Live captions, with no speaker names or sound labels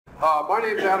My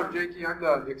name is Adam Janke. I'm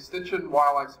the Extension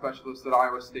Wildlife Specialist at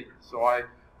Iowa State. So I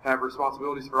have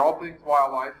responsibilities for all things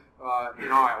wildlife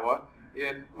in Iowa.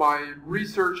 And my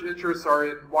research interests are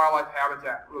in wildlife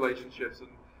habitat relationships. And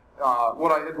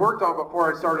what I had worked on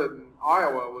before I started in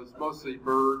Iowa was mostly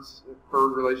birds, bird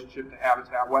relationship to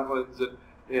habitat, wetlands,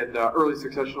 and early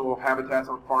successional habitats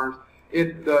on farms.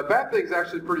 And the bat thing's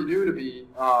actually pretty new to me.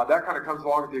 That kind of comes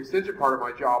along with the extension part of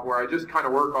my job, where I just kind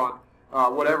of work on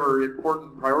whatever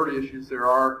important priority issues there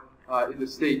are in the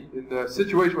state. In the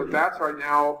situation with bats right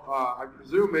now, I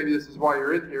presume maybe this is why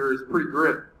you're in here, is pretty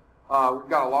grim. We've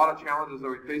got a lot of challenges that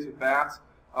we face with bats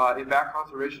in bat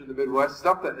conservation in the Midwest,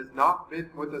 stuff that has not been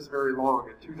with us very long.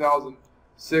 In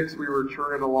 2006, we were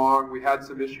churning along. We had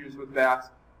some issues with bats,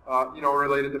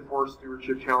 related to forest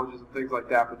stewardship challenges and things like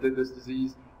that. But then this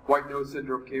disease, white nose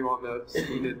syndrome, came on the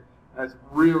scene and has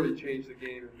really changed the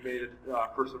game and made it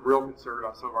for some real concern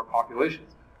about some of our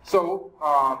populations. So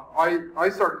I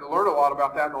started to learn a lot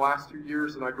about that in the last 2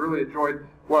 years, and I've really enjoyed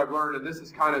what I've learned, and this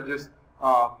is kind of just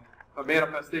a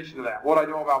manifestation of that, what I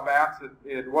know about bats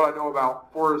and what I know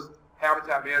about forest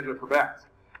habitat management for bats.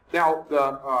 Now,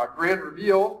 the grand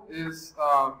reveal is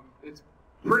it's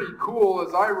pretty cool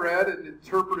as I read and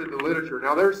interpreted the literature.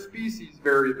 Now, there's species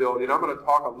variability, and I'm going to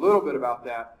talk a little bit about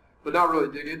that, but not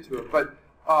really dig into it. But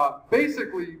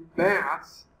basically,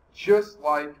 bats, just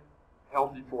like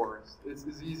healthy forests, it's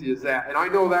as easy as that. And I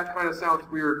know that kind of sounds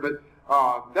weird, but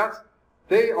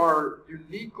they are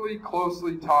uniquely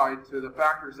closely tied to the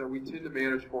factors that we tend to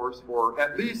manage forests for,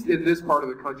 at least in this part of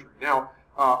the country. Now,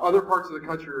 other parts of the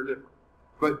country are different.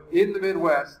 But in the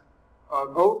Midwest,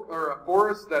 oak, or a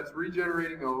forest that's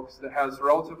regenerating oaks that has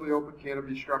relatively open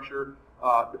canopy structure,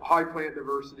 high plant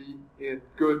diversity, and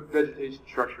good vegetation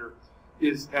structure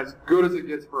is as good as it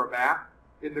gets for a bat.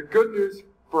 And the good news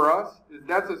for us is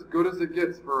that's as good as it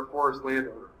gets for a forest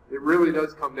landowner. It really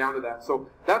does come down to that. So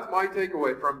that's my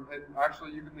takeaway from, and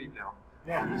actually you can leave now.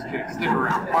 Yeah. I'm just kidding, stick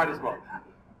around, might as well.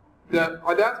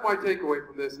 That's my takeaway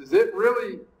from this, is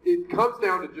it comes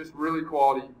down to just really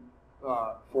quality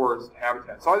forest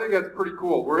habitat. So I think that's pretty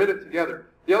cool. We're in it together.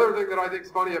 The other thing that I think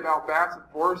is funny about bats and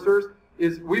foresters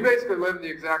is we basically live in the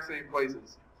exact same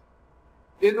places.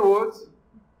 In the woods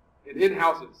and in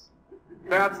houses.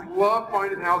 Bats love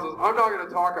finding houses. I'm not going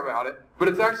to talk about it, but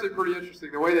it's actually pretty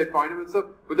interesting the way they find them and stuff.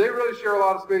 But they really share a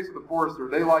lot of space with the forester.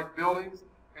 They like buildings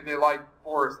and they like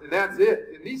forests, and that's it.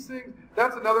 And these things,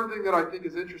 that's another thing that I think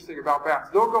is interesting about bats.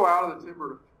 They'll go out of the timber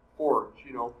to forage,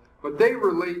 but they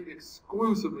relate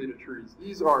exclusively to trees.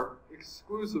 These are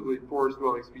exclusively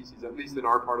forest-dwelling species, at least in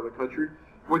our part of the country,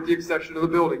 with the exception of the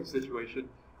building situation.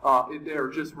 They're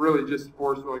just really just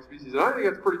forest-dwelling species. And I think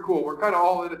that's pretty cool. We're kind of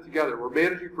all in it together. We're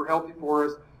managing for healthy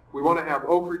forests. We want to have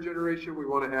oak regeneration. We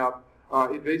want to have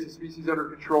invasive species under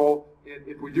control. And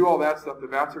if we do all that stuff, the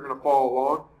bats are going to follow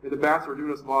along. And the bats are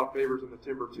doing us a lot of favors in the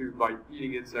timber, too, by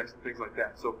eating insects and things like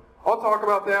that. So I'll talk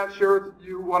about that, share with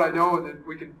you what I know, and then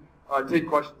we can take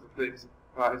questions and things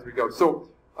as we go. So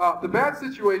the bat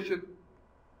situation,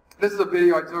 this is a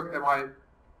video I took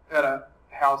at a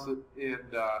house in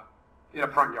a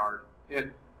front yard.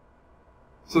 And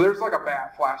so there's like a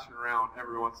bat flashing around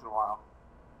every once in a while.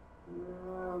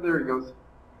 There he goes.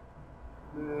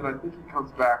 And I think he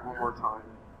comes back one more time.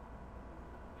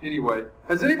 Anyway,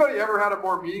 has anybody ever had a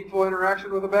more meaningful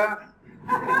interaction with a bat?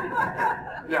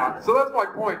 Yeah, so that's my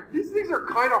point. These things are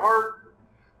kind of hard.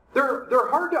 They're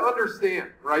hard to understand,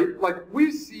 right? Like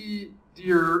we see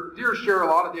deer share a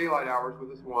lot of daylight hours with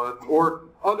this one, or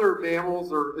other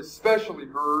mammals, or especially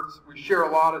birds, we share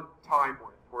a lot of time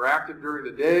with. We're active during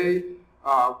the day,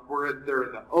 they're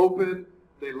in the open,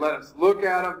 they let us look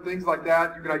at them, things like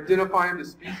that. You can identify them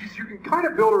as species, you can kind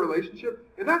of build a relationship,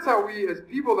 and that's how we, as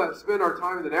people that spend our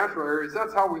time in the natural areas,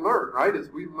 that's how we learn, right? Is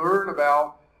we learn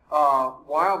about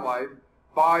wildlife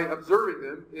by observing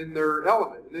them in their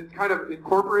element, and then kind of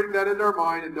incorporating that into our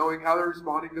mind and knowing how they're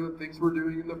responding to the things we're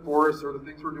doing in the forest or the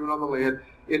things we're doing on the land,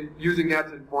 and using that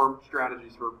to inform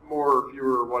strategies for more or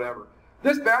fewer or whatever.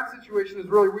 This bat situation is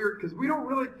really weird because we don't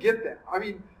really get that. I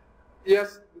mean,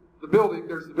 yes,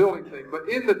 there's the building thing, but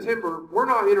in the timber, we're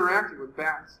not interacting with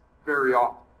bats very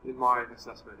often, in my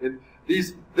assessment. And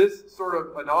this sort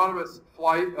of anonymous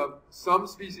flight of some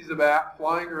species of bat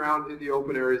flying around in the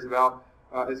open areas about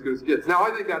as good as it gets. Now, I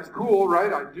think that's cool,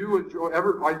 right? I do enjoy,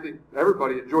 I think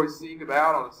everybody enjoys seeing a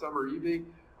bat on a summer evening.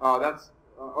 That's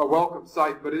a welcome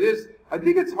sight, but I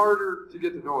think it's harder to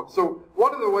get to know them. So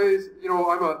one of the ways,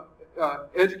 I'm a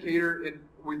educator, and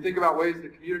we think about ways to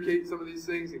communicate some of these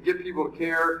things and get people to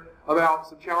care about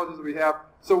some challenges that we have.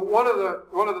 So one of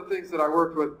the things that I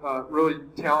worked with a really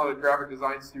talented graphic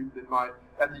design student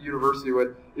at the university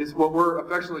with is what we're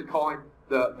affectionately calling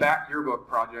the Bat Yearbook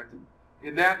project,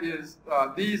 and that is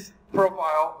these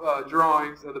profile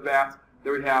drawings of the bats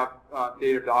that we have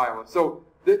native to Iowa. So,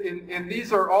 and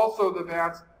these are also the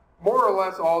bats, more or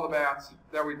less all the bats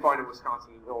that we find in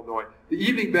Wisconsin and Illinois. The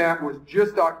evening bat was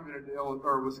just documented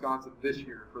in Wisconsin this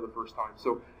year for the first time.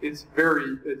 So it's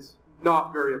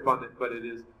not very abundant, but it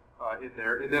is in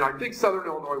there. And then I think southern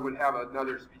Illinois would have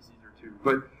another species or two.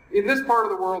 But in this part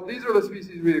of the world, these are the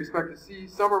species we expect to see.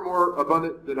 Some are more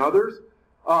abundant than others.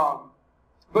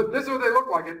 But this is what they look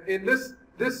like. And this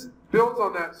builds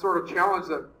on that sort of challenge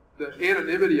that the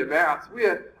anonymity of bats.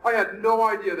 I had no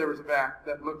idea there was a bat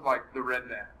that looked like the red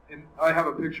bat. And I have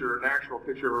a picture, an actual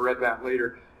picture of a red bat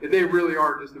later. And they really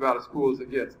are just about as cool as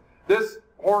it gets. This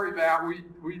hoary bat,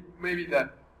 we maybe the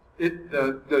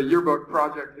yearbook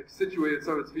project accentuated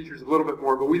some of its features a little bit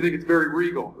more, but we think it's very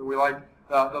regal, and we like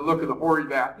the look of the hoary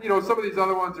bat. You know, some of these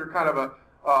other ones are kind of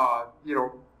a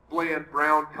bland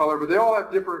brown color, but they all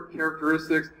have different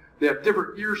characteristics. They have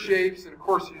different ear shapes, and of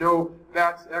course, you know,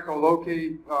 bats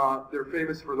echolocate. They're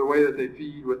famous for the way that they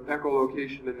feed with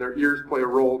echolocation, and their ears play a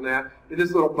role in that. And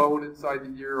this little bone inside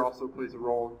the ear also plays a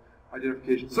role in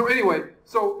identification. So anyway,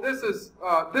 this is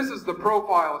the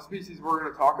profile of species we're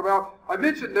going to talk about. I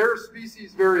mentioned there's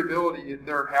species variability in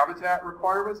their habitat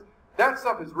requirements. That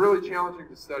stuff is really challenging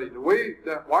to study. The way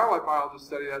that wildlife biologists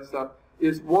study that stuff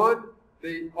is, one,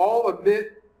 they all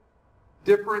emit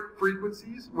different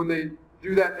frequencies when they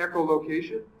do that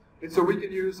echolocation. And so we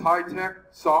can use high-tech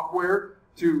software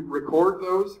to record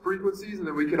those frequencies, and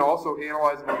then we can also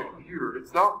analyze them on the computer.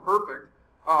 It's not perfect,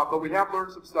 but we have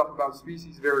learned some stuff about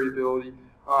species variability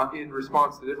in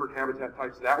response to different habitat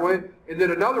types that way. And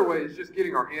then another way is just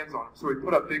getting our hands on them. So we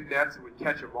put up big nets and we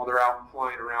catch them while they're out and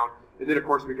flying around, and then of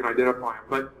course we can identify them.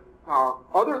 But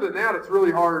other than that, it's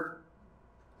really hard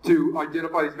to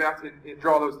identify these bats and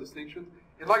draw those distinctions.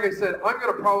 And like I said, I'm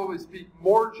going to probably speak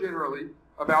more generally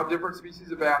about different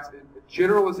species of bats and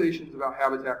generalizations about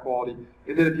habitat quality.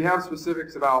 And then if you have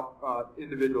specifics about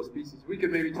individual species, we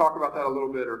can maybe talk about that a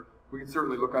little bit, or we can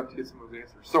certainly look up to get some of those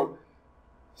answers.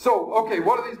 So okay,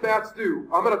 what do these bats do?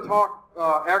 I'm going to talk,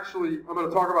 I'm going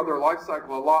to talk about their life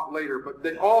cycle a lot later, but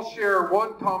they all share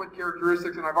one common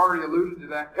characteristic, and I've already alluded to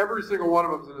that. Every single one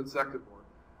of them is an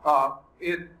insectivore.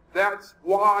 And that's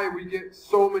why we get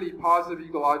so many positive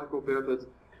ecological benefits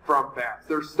from bats.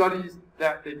 There's studies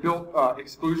that they built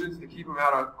exclusions to keep them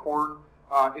out of corn,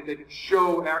 and they can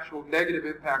show actual negative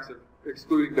impacts of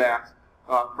excluding bats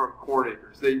from corn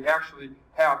acres. They actually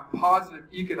have positive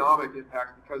economic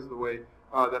impacts because of the way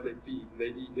that they feed. They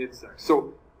eat insects.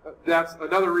 So that's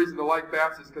another reason to like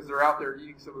bats, is because they're out there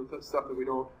eating some of the stuff that we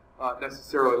don't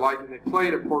necessarily like, and they play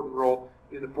an important role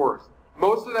in the forest.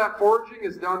 Most of that foraging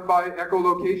is done by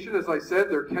echolocation. As I said,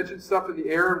 they're catching stuff in the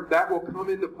air, and that will come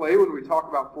into play when we talk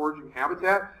about foraging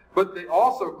habitat. But they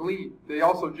also glean. They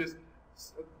also just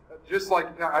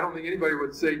like, I don't think anybody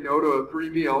would say no to a free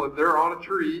meal. If they're on a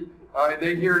tree and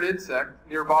they hear an insect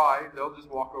nearby, they'll just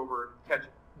walk over and catch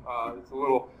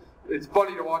it. It's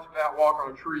funny to watch a bat walk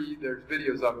on a tree. There's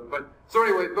videos of it. But so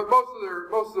anyway, but most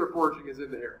of their foraging is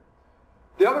in the air.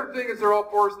 The other thing is they're all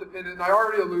forest dependent, and I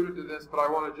already alluded to this, but I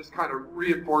want to just kind of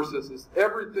reinforce this, is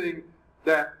everything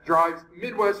that drives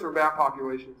midwestern bat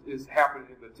populations is happening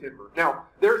in the timber. Now,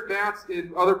 there's bats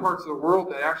in other parts of the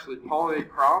world that actually pollinate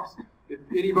crops. If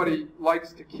anybody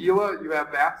likes tequila, you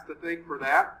have bats to thank for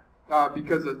that,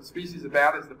 because a species of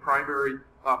bat is the primary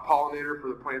pollinator for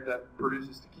the plant that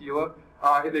produces tequila.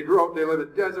 And they live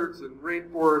in deserts and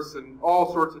rainforests and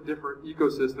all sorts of different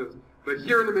ecosystems. But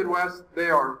here in the Midwest, they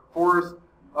are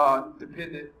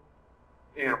forest-dependent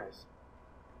animals,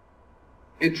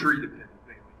 and tree-dependent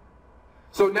mainly.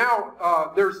 So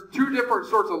now there's two different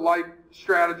sorts of life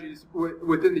strategies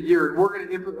within the year, and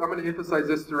I'm going to emphasize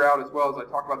this throughout as well as I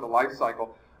talk about the life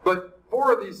cycle. But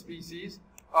 4 of these species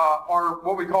are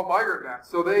what we call migrant bats.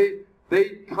 So they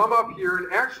come up here,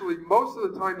 and actually most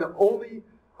of the time the only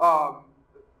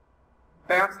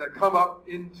bats that come up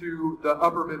into the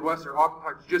upper Midwest are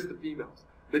oftentimes just the females.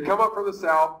 They come up from the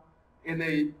south, and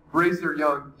they raise their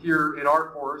young here in our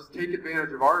forest, take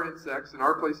advantage of our insects and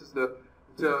our places to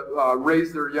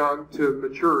raise their young to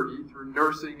maturity through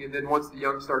nursing, and then once the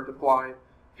young start to fly and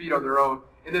feed on their own,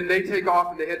 and then they take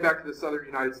off and they head back to the southern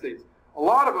United States. A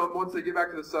lot of them, once they get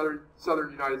back to the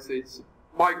southern United States,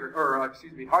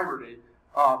 hibernate,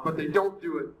 but they don't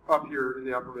do it up here in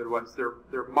the upper Midwest.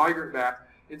 They're migrant bats.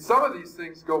 And some of these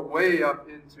things go way up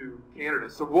into Canada.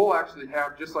 So we'll actually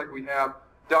have, just like we have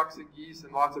ducks and geese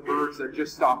and lots of birds that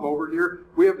just stop over here,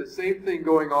 we have the same thing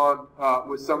going on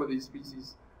with some of these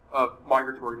species of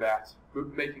migratory bats,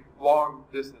 making long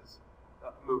distance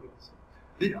movements.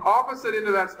 The opposite end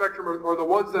of that spectrum are the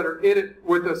ones that are in it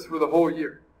with us for the whole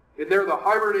year. And they're the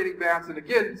hibernating bats. And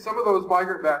again, some of those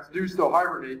migrant bats do still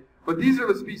hibernate, but these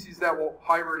are the species that will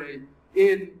hibernate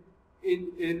in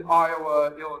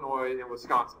Iowa, Illinois, and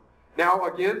Wisconsin. Now,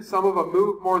 again, some of them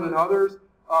move more than others.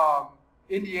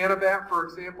 Indiana bat, for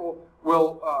example,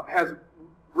 has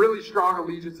really strong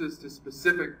allegiances to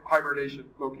specific hibernation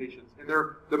locations. And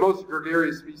they're the most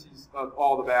gregarious species of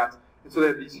all the bats. And so they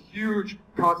have these huge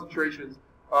concentrations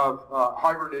of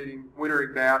hibernating,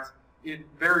 wintering bats in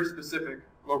very specific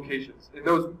locations. And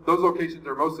those locations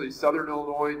are mostly southern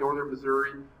Illinois, northern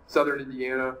Missouri, southern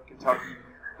Indiana, Kentucky.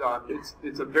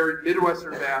 It's a very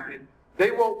midwestern bat, and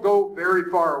they won't go very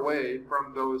far away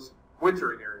from those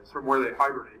wintering areas, from where they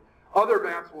hibernate. Other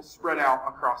bats will spread out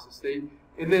across the state.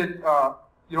 And then, I've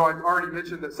already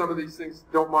mentioned that some of these things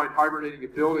don't mind hibernating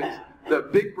in buildings. The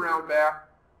big brown bat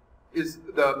is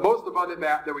the most abundant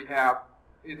bat that we have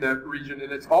in the region,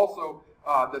 and it's also,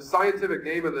 the scientific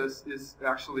name of this is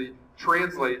actually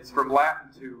translates from Latin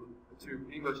to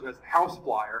English as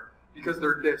houseflyer, because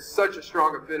they have such a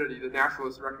strong affinity. The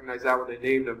naturalists recognized that when they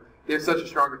named them. They have such a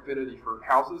strong affinity for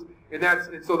houses, and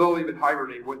so they'll even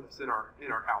hibernate with us in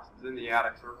our houses, in the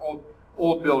attics, or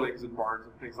old buildings and barns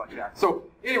and things like that. So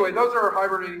anyway, those are our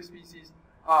hibernating species,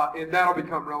 and that'll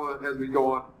become relevant as we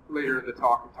go on later in the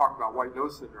talk and talk about white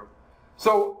nose syndrome.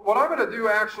 So what I'm going to do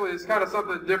actually is kind of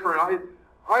something different.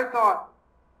 I thought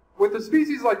with a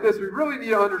species like this, we really need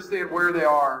to understand where they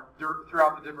are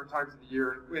throughout the different times of the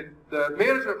year. And the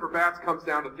management for bats comes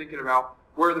down to thinking about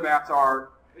where the bats are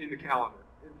in the calendar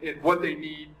and what they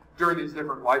need during these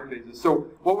different life phases. So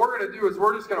what we're going to do is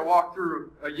we're just going to walk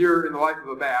through a year in the life of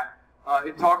a bat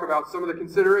and talk about some of the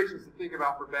considerations to think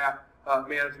about for bat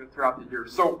management throughout the year.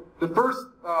 So the first,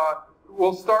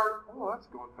 we'll start, oh, that's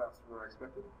going faster than I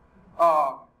expected.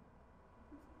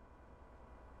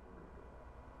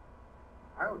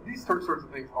 These sorts of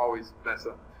things always mess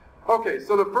up. Okay,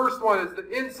 so the first one is the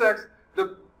insects.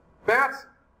 The bats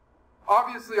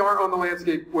obviously aren't on the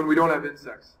landscape when we don't have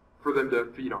insects for them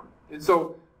to feed on. And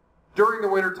so during the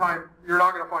wintertime, you're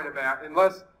not going to find a bat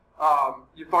unless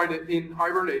you find it in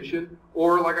hibernation,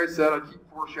 or like I said, I keep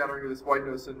foreshadowing this white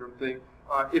nose syndrome thing.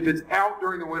 If it's out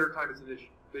during the wintertime, it's an issue.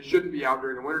 They shouldn't be out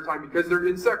during the wintertime because they're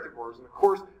insectivores. And of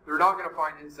course, they're not going to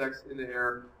find insects in the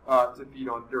air to feed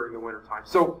on during the wintertime.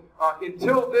 So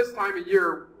until this time of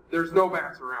year, there's no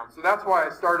bats around. So that's why I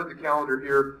started the calendar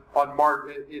here on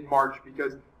in March,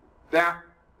 because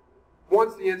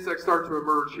once the insects start to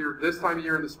emerge here, this time of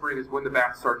year in the spring is when the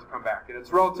bats start to come back. And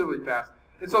it's relatively fast.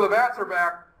 And so the bats are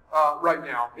back right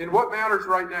now. And what matters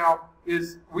right now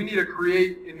is we need to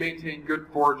create and maintain good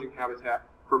foraging habitat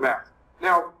for bats.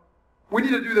 Now, we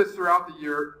need to do this throughout the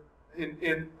year,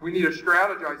 and we need to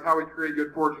strategize how we create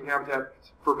good foraging habitat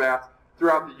for bats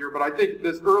throughout the year. But I think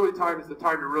this early time is the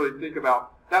time to really think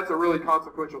about, that's a really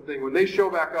consequential thing. When they show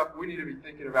back up, we need to be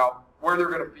thinking about where they're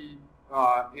going to feed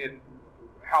and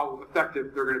how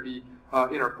effective they're going to be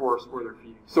in our forest where they're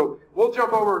feeding. So we'll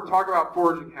jump over and talk about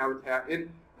foraging habitat. And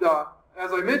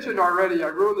as I mentioned already, I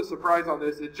ruined the surprise on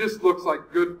this. It just looks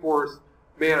like good forest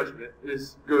management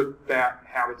is good bat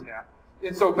habitat.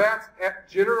 And so bats,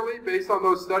 generally, based on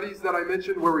those studies that I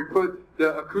mentioned where we put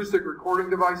the acoustic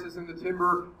recording devices in the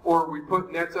timber, or we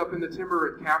put nets up in the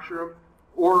timber and capture them,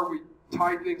 or we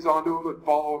tie things onto them and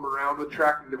follow them around with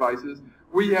tracking devices,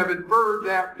 we have inferred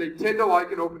that they tend to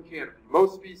like an open canopy.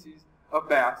 Most species of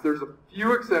bats, there's a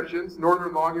few exceptions.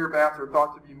 Northern long-eared bats are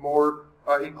thought to be more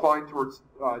inclined towards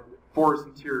forest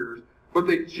interiors, but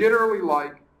they generally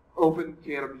like open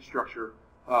canopy structure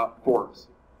forests.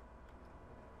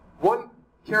 One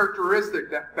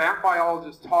characteristic that bat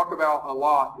biologists talk about a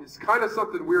lot is kind of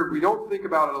something weird. We don't think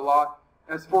about it a lot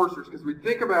as foresters, because we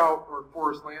think about, or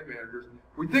forest land managers,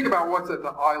 we think about what's at the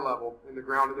eye level in the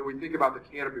ground, and then we think about the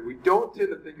canopy. We don't tend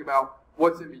to think about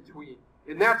what's in between.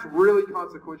 And that's really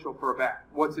consequential for a bat,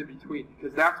 what's in between,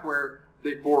 because that's where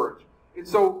they forage. And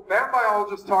so bat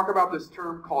biologists talk about this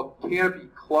term called canopy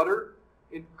clutter.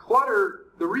 And clutter,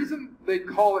 the reason they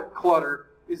call it clutter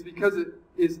is because it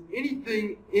is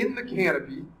anything in the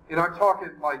canopy, and I'm talking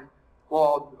like,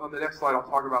 well, on the next slide I'll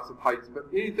talk about some heights, but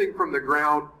anything from the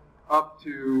ground up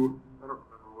to, I don't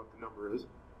remember what the number is,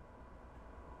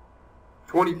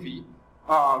 20 feet.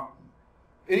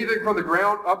 Anything from the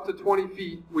ground up to 20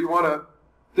 feet, we want to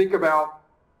think about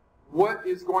what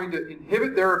is going to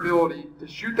inhibit their ability to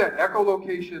shoot that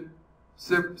echolocation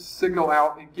signal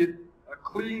out and get a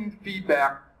clean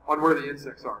feedback on where the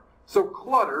insects are. So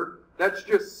clutter, that's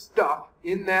just stuff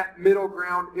in that middle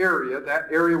ground area, that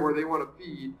area where they want to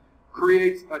feed,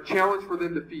 creates a challenge for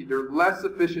them to feed. They're less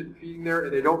efficient feeding there,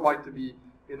 and they don't like to be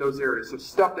in those areas. So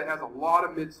stuff that has a lot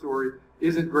of mid-story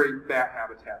isn't great bat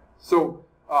habitat. So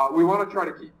we want to try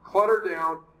to keep clutter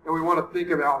down, and we want to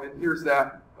think about, and here's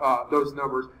that those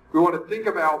numbers, we want to think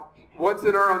about what's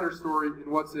in our understory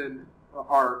and what's in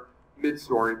our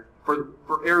mid-story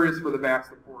for areas for the bats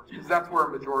to forage, because that's where a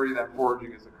majority of that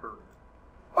foraging is occurring.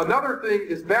 Another thing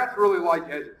is bats really like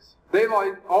edges. They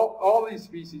like, all these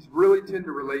species really tend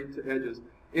to relate to edges.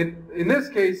 In this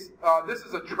case, this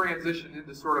is a transition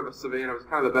into sort of a savanna. It was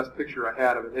kind of the best picture I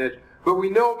had of an edge. But we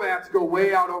know bats go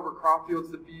way out over crop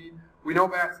fields to feed. We know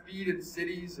bats feed in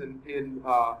cities and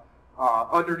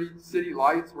underneath city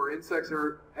lights where insects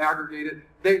are aggregated.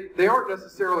 They aren't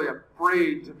necessarily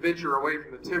afraid to venture away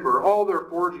from the timber. All their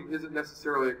foraging isn't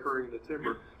necessarily occurring in the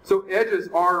timber. So edges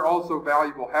are also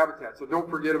valuable habitat. So don't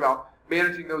forget about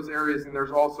managing those areas, and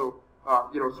there's also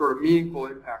sort of meaningful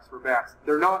impacts for bats.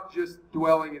 They're not just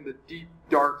dwelling in the deep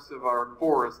darks of our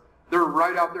forests. They're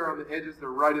right out there on the edges. They're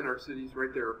right in our cities,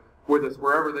 right there with us,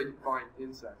 wherever they can find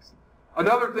insects.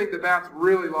 Another thing that bats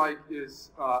really like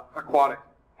is aquatic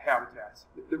habitats,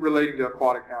 relating to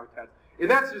aquatic habitats. And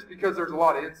that's just because there's a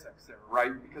lot of insects there,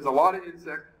 right? Because a lot of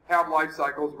insects have life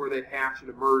cycles where they hatch and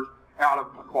emerge out of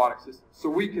aquatic systems. So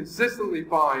we consistently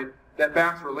find that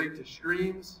bats relate to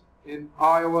streams in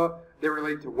Iowa, they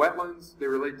relate to wetlands, they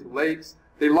relate to lakes,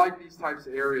 they like these types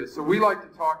of areas. So we like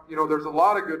to talk, there's a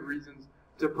lot of good reasons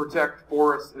to protect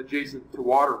forests adjacent to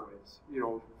waterways,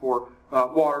 for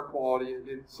water quality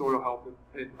and soil health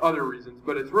and other reasons,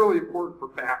 but it's really important for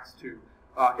bats too.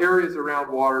 Areas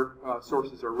around water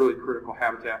sources are really critical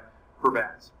habitat for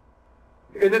bats.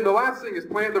 And then the last thing is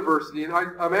plant diversity, and I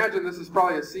imagine this is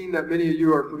probably a scene that many of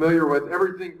you are familiar with.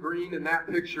 Everything green in that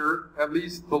picture, at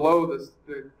least below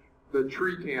the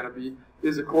tree canopy,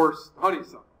 is of course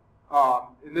honeysuckle.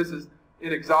 And this is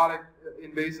an exotic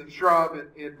invasive shrub,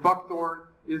 and buckthorn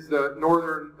is the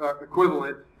northern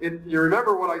equivalent. And you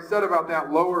remember what I said about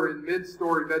that lower and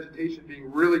mid-story vegetation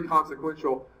being really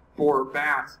consequential for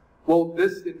bats. Well,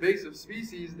 this invasive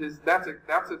species that's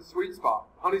its sweet spot.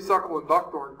 Honeysuckle and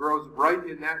buckthorn grows right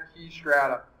in that key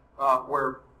strata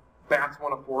where bats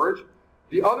want to forage.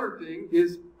 The other thing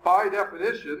is, by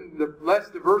definition, the less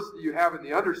diversity you have in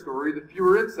the understory, the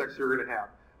fewer insects you're going to have,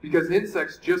 because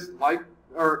insects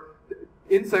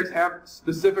insects have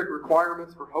specific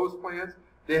requirements for host plants.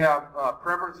 They have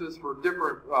preferences for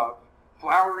different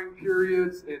flowering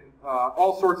periods and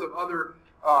all sorts of other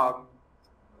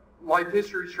life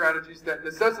history strategies that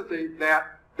necessitate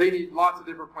that they need lots of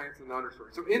different plants in the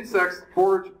understory. So insects,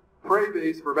 forage, prey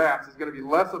base for bats is going to be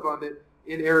less abundant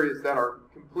in areas that are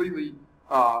completely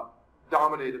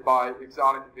dominated by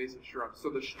exotic invasive shrubs. So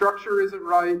the structure isn't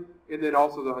right, and then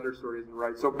also the understory isn't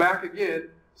right. So back again,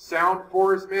 sound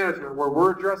forest management, where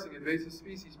we're addressing invasive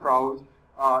species problems,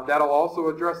 that'll also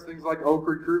address things like oak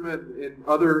recruitment and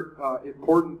other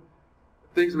important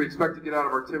things we expect to get out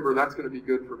of our timber. That's going to be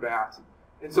good for bats.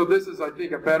 And so this is, I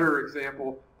think, a better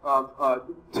example of a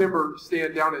timber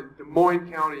stand down in Des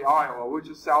Moines County, Iowa, which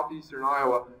is southeastern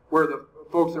Iowa, where the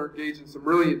folks are engaged in some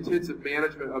really intensive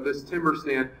management of this timber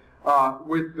stand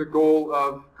with the goal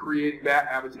of creating bat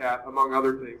habitat, among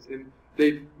other things. And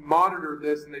they've monitored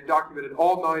this, and they've documented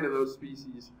all 9 of those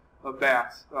species of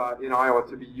bats in Iowa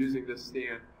to be using this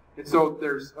stand. And so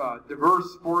there's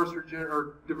diverse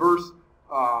diverse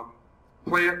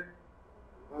plant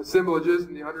assemblages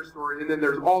in the understory, and then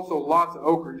there's also lots of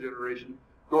oak regeneration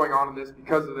going on in this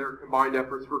because of their combined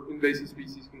efforts for invasive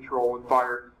species control and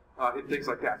fire and things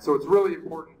like that. So it's really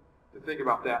important to think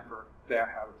about that for bat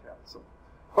habitat. So,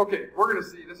 okay, we're going to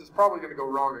see, this is probably going to go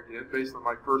wrong again based on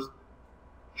my first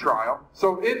trial.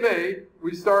 So in May,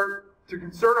 we start to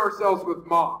concern ourselves with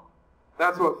moth.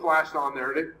 That's what flashed on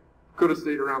there, and it could have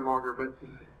stayed around longer, but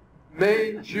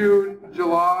May, June,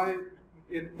 July,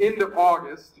 and into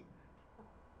August.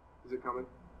 Is it coming?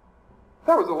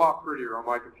 That was a lot prettier on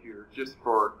my computer, just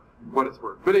for what it's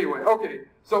worth. But anyway, okay,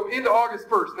 so into August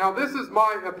 1st. Now, this is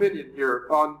my opinion here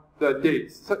on the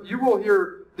dates. So you will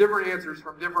hear different answers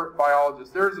from different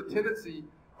biologists. There's a tendency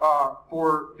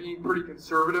for being pretty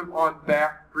conservative on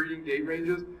bat breeding date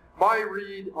ranges. My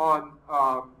read on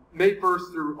May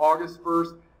 1st through August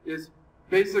 1st is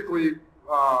basically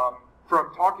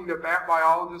from talking to bat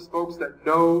biologists, folks that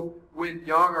know when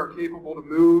young are capable to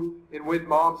move and when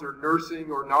moms are nursing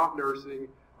or not nursing,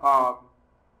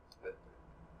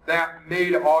 that May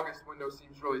to August window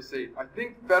seems really safe. I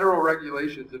think federal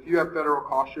regulations, if you have federal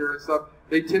cost share and stuff,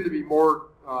 they tend to be more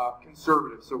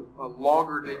conservative, so a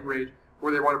longer date range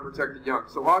where they want to protect the young.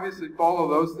 So obviously follow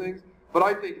those things, but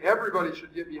I think everybody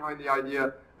should get behind the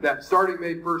idea that starting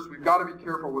May 1st, we've got to be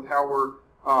careful with how we're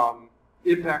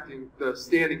impacting the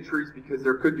standing trees, because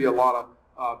there could be a lot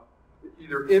of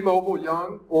either immobile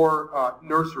young or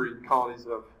nursery colonies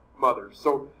of mothers.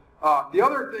 So the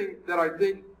other thing that I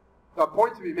think a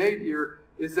point to be made here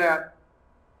is that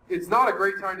it's not a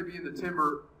great time to be in the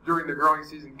timber during the growing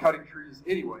season cutting trees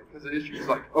anyway, because of issues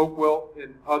like oak wilt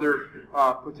and other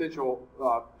potential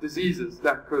diseases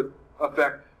that could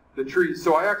affect the trees.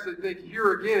 So I actually think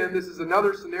here again, this is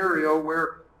another scenario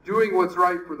where doing what's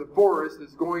right for the forest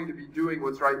is going to be doing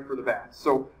what's right for the bats.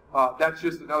 So that's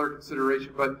just another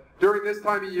consideration. But during this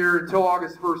time of year, until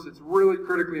August 1st, it's really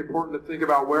critically important to think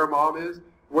about where mom is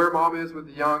with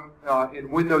the young, and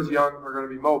when those young are going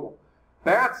to be mobile.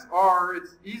 Bats are,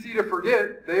 it's easy to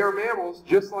forget, they are mammals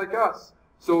just like us.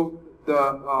 So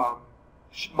the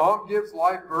mom gives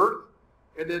live birth,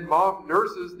 and then mom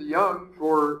nurses the young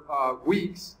for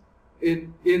weeks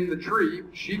in the tree.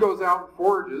 She goes out and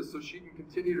forages so she can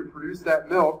continue to produce that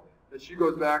milk, and she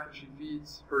goes back and she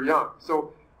feeds her young.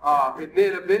 So, and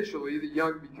then eventually the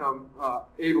young become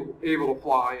able to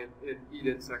fly and eat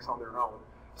insects on their own.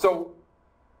 So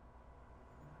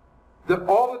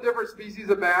all the different species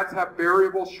of bats have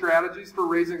variable strategies for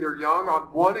raising their young. On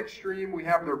one extreme, we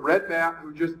have the red bat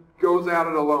who just goes at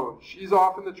it alone. She's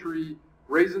off in the tree,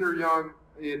 raising her young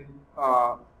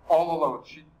all alone.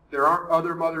 There aren't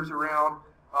other mothers around,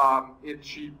 and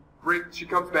she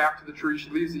comes back to the tree. She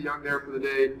leaves the young there for the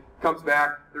day, comes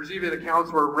back. There's even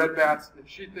accounts where red bats, if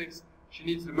she thinks she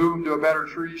needs to move them to a better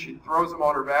tree, she throws them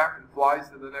on her back and flies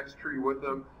to the next tree with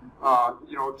them.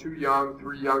 2 young,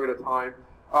 3 young at a time.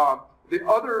 The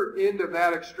other end of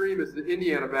that extreme is the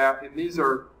Indiana bat, and these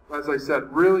are, as I said,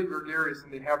 really gregarious,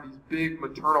 and they have these big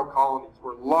maternal colonies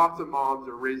where lots of moms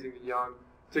are raising the young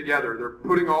together. They're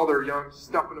putting all their young,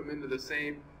 stuffing them into the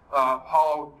same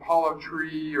hollow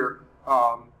tree or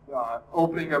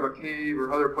opening of a cave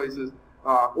or other places,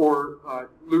 or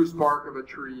loose bark of a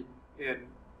tree, and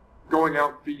going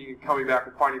out and feeding and coming back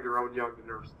and finding their own young to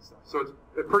nurse and stuff. So it's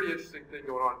a pretty interesting thing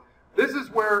going on. This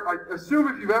is where I assume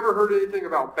if you've ever heard anything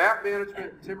about bat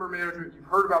management and timber management, you've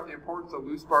heard about the importance of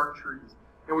loose bark trees.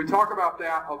 And we talk about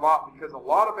that a lot because a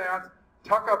lot of bats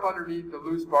tuck up underneath the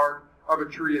loose bark of a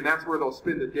tree, and that's where they'll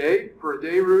spend the day for a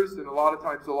day roost, and a lot of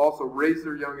times they'll also raise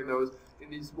their young in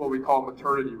these what we call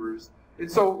maternity roosts.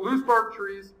 And so loose bark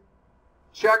trees,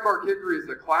 shagbark hickory is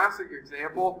the classic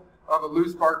example of a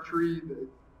loose bark tree that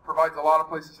provides a lot of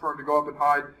places for them to go up and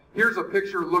hide. Here's a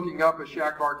picture looking up a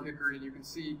shagbark hickory, and you can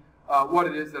see what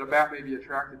it is that a bat may be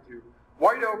attracted to.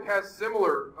 White oak has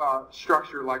similar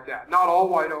structure like that. Not all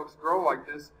white oaks grow like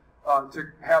this to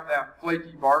have that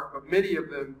flaky bark, but many of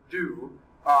them do,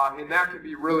 and that can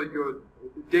be really good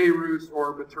day roost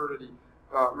or maternity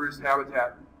roost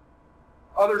habitat.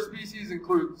 Other species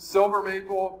include silver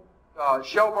maple,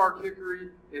 shellbark hickory,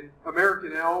 and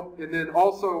American elm, and then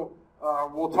also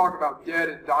we'll talk about dead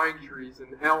and dying trees,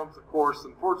 and elms, of course,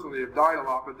 unfortunately have died a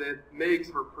lot, but that makes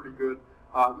for pretty good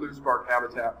loose bark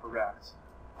habitat for bats.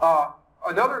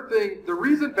 Another thing, the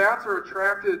reason bats are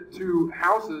attracted to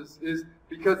houses is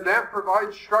because that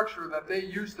provides structure that they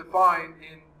used to find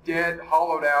in dead,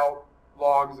 hollowed out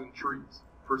logs and trees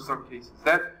for some cases.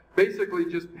 That basically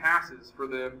just passes for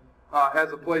them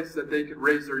as a place that they could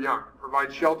raise their young,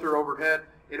 provide shelter overhead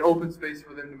and open space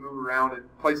for them to move around and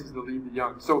places to leave the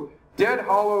young. So dead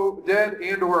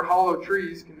and or hollow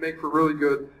trees can make for really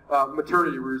good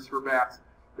maternity roosts for bats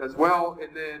as well,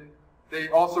 and then they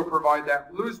also provide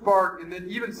that loose bark, and then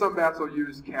even some bats will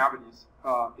use cavities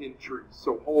in trees,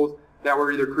 so holes that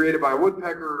were either created by a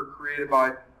woodpecker or created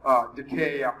by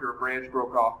decay after a branch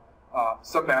broke off.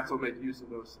 Some bats will make use of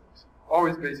those things,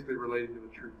 always basically related to the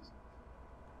trees.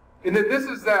 And then this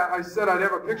is that, I said I'd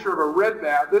have a picture of a red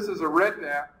bat. This is a red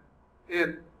bat,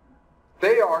 and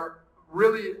they are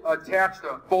really attached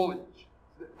to foliage.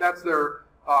 That's their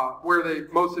where they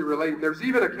mostly relate. There's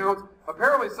even accounts,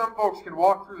 apparently some folks can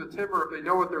walk through the timber if they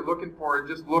know what they're looking for and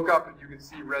just look up and you can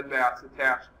see red bats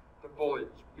attached to foliage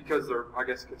because they're, I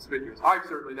guess, conspicuous. I've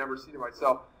certainly never seen it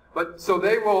myself. But so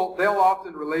they'll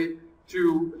often relate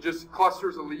to just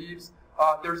clusters of leaves.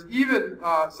 There's even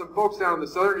some folks down in the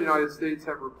southern United States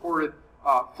have reported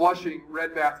flushing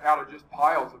red bats out of just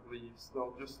piles of leaves.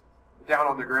 They'll just down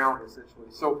on the ground, essentially.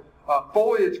 So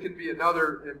foliage can be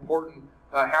another important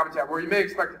habitat where you may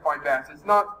expect to find bats. It's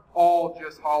not all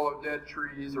just hollow dead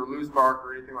trees or loose bark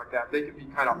or anything like that. They can be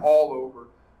kind of all over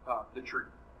the tree.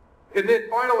 And then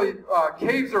finally,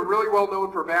 caves are really well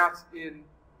known for bats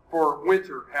for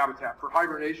winter habitat, for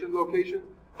hibernation locations.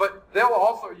 But they'll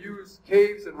also use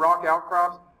caves and rock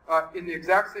outcrops in the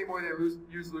exact same way they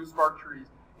use loose bark trees.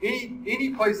 Any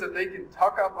place that they can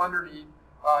tuck up underneath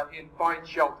and find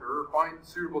shelter or find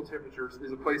suitable temperatures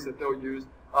is a place that they'll use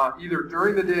either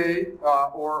during the day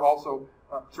or also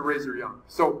to raise their young.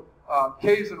 So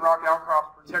caves and rock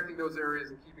outcrops, protecting those areas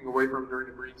and keeping away from them during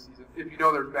the breeding season. If you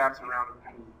know there's bats around, it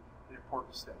can be an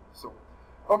important step. So,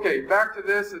 okay, back to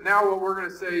this, and now what we're going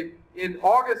to say, in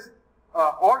August,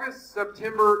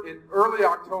 September, and early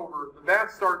October, the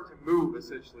bats start to move,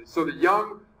 essentially. So the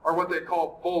young are what they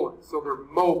call bullets, so they're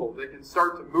mobile. They can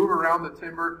start to move around the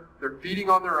timber. They're feeding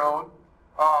on their own.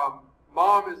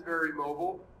 Mom is very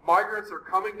mobile. Migrants are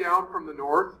coming down from the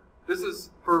north. This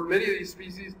is, for many of these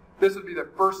species, this would be the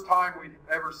first time we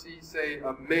ever see, say,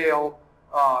 a male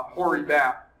hoary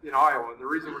bat in Iowa. And the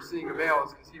reason we're seeing a male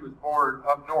is because he was born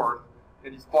up north,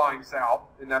 and he's flying south,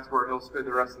 and that's where he'll spend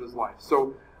the rest of his life.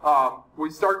 So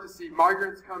we start to see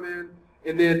migrants come in,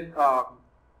 and then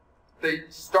they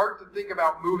start to think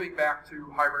about moving back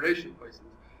to hibernation places.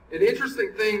 An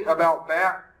interesting thing about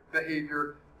bat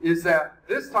behavior is that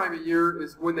this time of year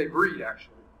is when they breed,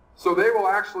 actually. So they will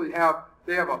actually have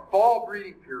a fall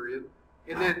breeding period,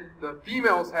 and then the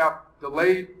females have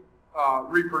delayed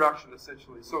reproduction,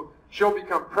 essentially. So she'll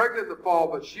become pregnant in the fall,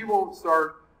 but she won't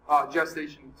start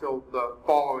gestation until the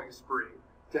following spring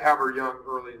to have her young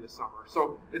early in the summer.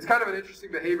 So it's kind of an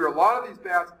interesting behavior. A lot of these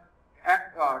bats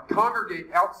congregate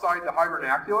outside the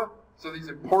hibernacula, so these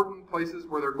important places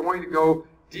where they're going to go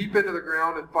deep into the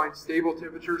ground and find stable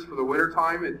temperatures for the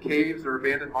wintertime in caves or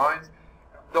abandoned mines.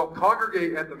 They'll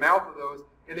congregate at the mouth of those,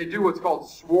 and they do what's called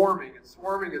swarming. And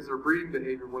swarming is their breeding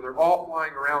behavior, where they're all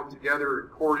flying around together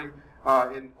and courting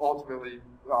and ultimately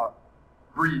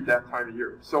breed that time of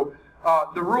year. So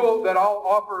the rule that I'll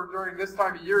offer during this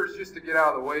time of year is just to get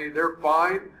out of the way. They're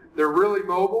fine. They're really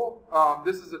mobile.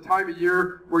 This is a time of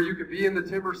year where you could be in the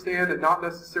timber stand and not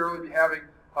necessarily be having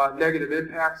negative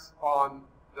impacts on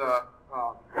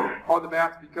the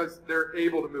bats because they're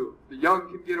able to move. The young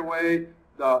can get away.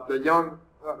 The young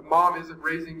mom isn't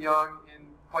raising young in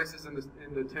places in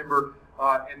the timber,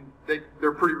 and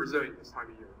they're pretty resilient this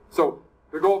time of year. So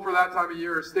the goal for that time of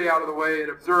year is stay out of the way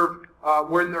and observe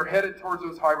when they're headed towards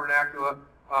those hibernacula.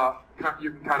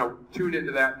 You can kind of tune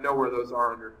into that and know where those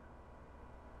are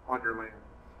on your land.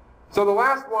 So the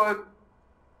last one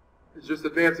is just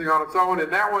advancing on its own,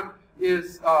 and that one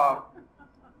is,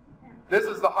 this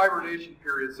is the hibernation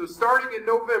period. So starting in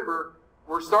November,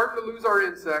 we're starting to lose our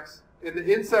insects, and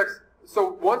the insects,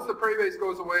 so once the prey base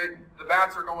goes away, the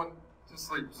bats are going to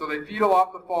sleep. So they feed a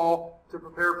lot in the fall to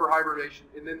prepare for hibernation,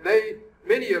 and then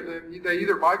many of them, they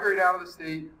either migrate out of the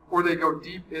state or they go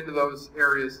deep into those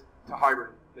areas to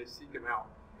hibernate. They seek them out.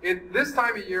 And this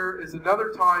time of year is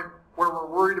another time where we're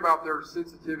worried about their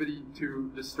sensitivity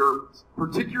to disturbance,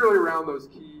 particularly around those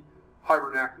key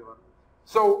hibernacula.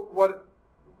 So what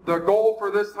the goal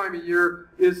for this time of year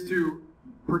is to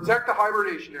protect the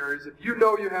hibernation areas. If you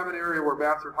know you have an area where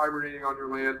bats are hibernating on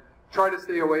your land, try to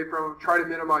stay away from them, try to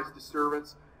minimize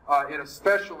disturbance, and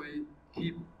especially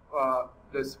keep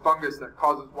this fungus that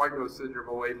causes white nose syndrome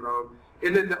away from them.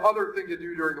 And then the other thing to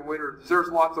do during the winter is there's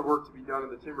lots of work to be done in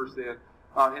the timber stand,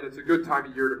 and it's a good time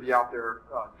of year to be out there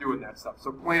doing that stuff.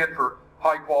 So plan for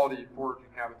high quality foraging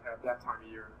habitat that time of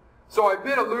year. So I've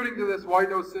been alluding to this white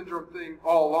nose syndrome thing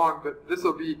all along, but this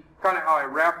will be kind of how I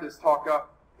wrap this talk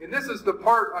up. And this is the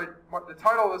part, the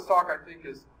title of this talk, I think,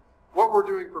 is what we're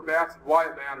doing for bats and why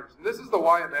it matters. And this is the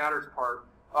why it matters part.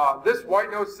 This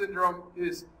white nose syndrome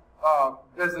is,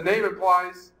 as the name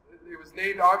implies, it was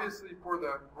named obviously for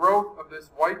the growth of this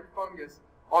white fungus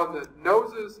on the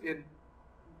noses and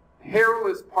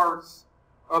hairless parts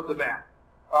of the bat.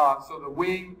 So the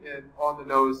wing and on the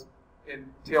nose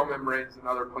and tail membranes and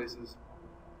other places.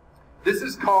 This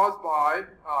is caused by,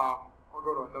 I'll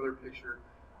go to another picture.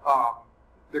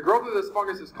 The growth of this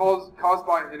fungus is caused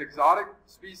by an exotic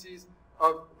species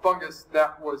of fungus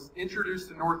that was introduced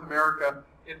to North America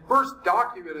and first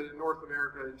documented in North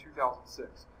America in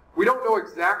 2006. We don't know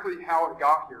exactly how it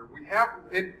got here.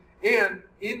 And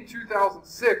in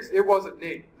 2006, it wasn't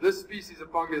named. This species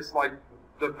of fungus, like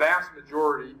the vast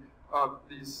majority of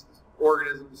these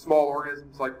organisms, small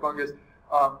organisms like fungus,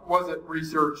 wasn't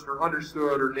researched or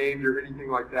understood or named or anything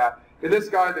like that. And this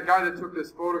guy, the guy that took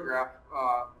this photograph,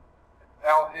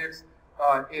 Al Hicks,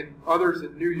 and others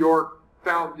in New York,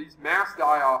 found these mass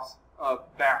die-offs of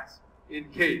bats in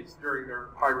caves during their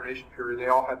hibernation period. They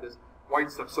all had this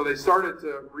white stuff. So they started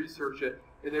to research it,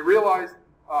 and they realized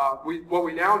what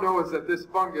we now know is that this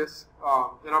fungus,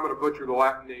 and I'm going to butcher the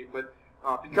Latin name, but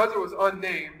because it was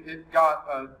unnamed, it got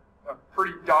a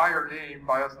pretty dire name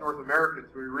by us North Americans.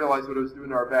 We realized what it was doing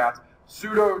to our bats.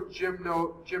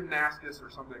 Pseudogymnascus or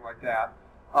something like that.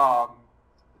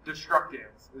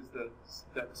 Destructans is the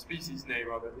species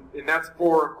name of it. And that's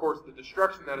for, of course, the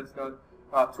destruction that it's done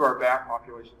to our bat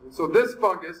populations. And so this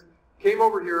fungus came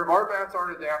over here. Our bats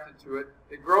aren't adapted to it.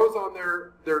 It grows on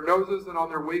their noses and on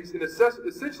their wings, and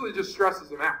essentially just stresses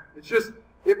them out.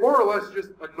 It more or less just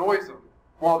annoys them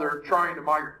while they're trying to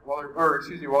migrate, while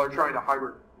they're trying to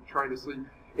hibernate, trying to sleep.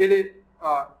 And it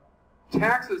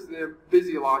taxes them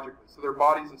physiologically, so their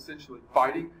body's essentially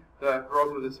fighting the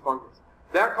growth of this fungus.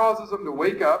 That causes them to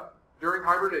wake up during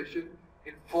hibernation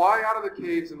and fly out of the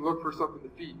caves and look for something to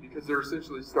feed because they're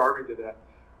essentially starving to death.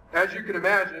 As you can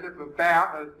imagine, if a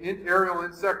bat, an aerial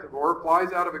insectivore,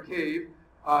 flies out of a cave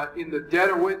in the dead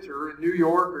of winter in New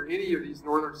York or any of these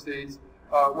northern states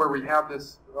where we have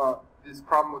this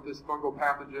problem with this fungal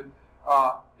pathogen,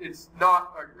 it's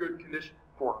not a good condition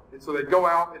for them. And so they go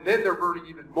out, and then they're burning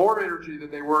even more energy than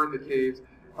they were in the caves,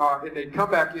 and they come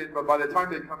back in, but by the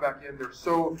time they come back in, they're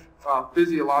so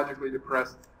physiologically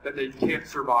depressed that they can't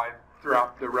survive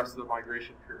throughout the rest of the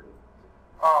migration period.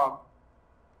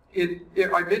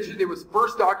 I mentioned it was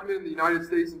first documented in the United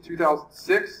States in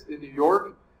 2006 in New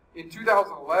York. In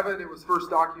 2011, it was first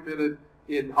documented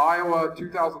in Iowa.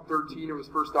 2013, it was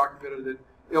first documented in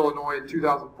Illinois. In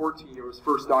 2014, it was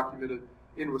first documented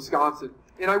in Wisconsin.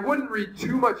 And I wouldn't read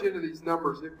too much into these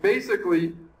numbers. It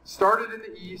basically started in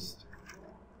the east,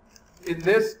 in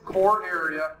this core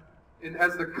area, and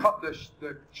as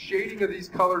the shading of these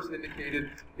colors indicated,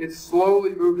 it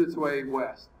slowly moved its way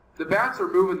west. The bats are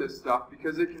moving this stuff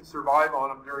because it can survive on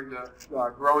them during the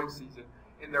growing season,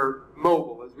 and they're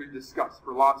mobile, as we've discussed,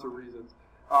 for lots of reasons.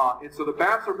 And so the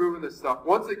bats are moving this stuff.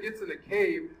 Once it gets in a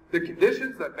cave, the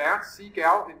conditions that bats seek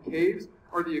out in caves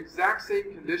are the exact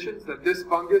same conditions that this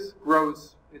fungus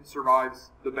grows and survives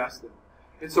the best in.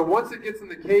 And so once it gets in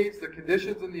the caves, the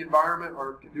conditions in the environment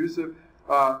are conducive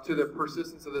to the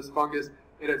persistence of this fungus,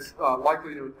 and it's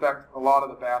likely to infect a lot of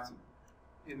the bats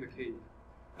in the cave.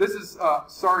 This is,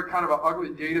 kind of an ugly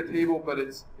data table, but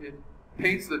it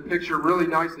paints the picture really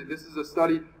nicely. This is a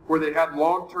study where they had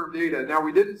long-term data. Now,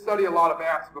 we didn't study a lot of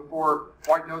bats before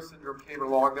white nose syndrome came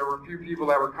along. There were a few people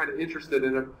that were kind of interested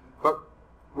in it, but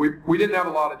we didn't have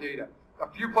a lot of data. A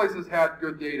few places had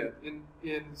good data.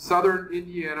 In southern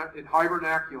Indiana, in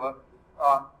Hibernacula,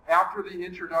 after the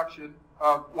introduction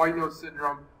of white nose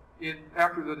syndrome,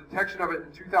 after the detection of it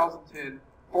in 2010,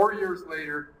 4 years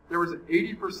later, there was an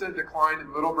 80% decline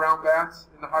in little brown bats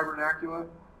in the Hibernacula,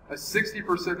 a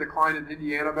 60% decline in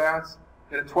Indiana bats,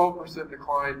 and a 12%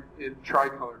 decline in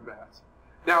tricolored bats.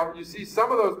 Now, you see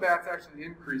some of those bats actually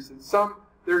increase, and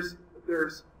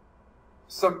there's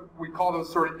some, we call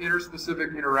those sort of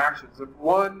interspecific interactions. If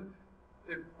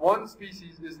one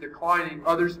species is declining,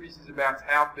 other species of bats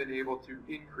have been able to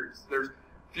increase. There's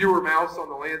fewer mouse on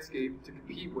the landscape to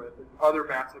compete with, and other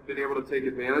bats have been able to take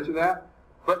advantage of that.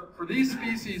 But for these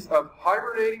species of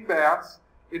hibernating bats,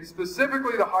 it's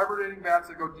specifically the hibernating bats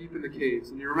that go deep in the caves.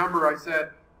 And you remember I said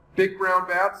big brown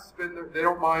bats, they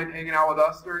don't mind hanging out with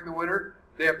us during the winter.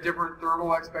 They have different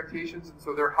thermal expectations, and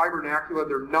so they're hibernacula.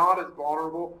 They're not as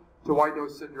vulnerable to white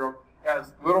nose syndrome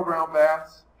as little brown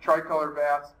bats, tricolored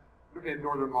bats, and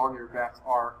northern long-eared bats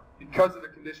are because of the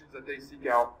conditions that they seek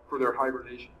out for their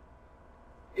hibernation.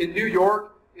 In New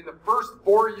York, in the first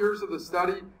 4 years of the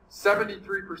study,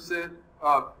 73%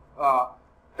 of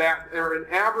bats, or an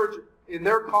average, in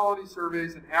their colony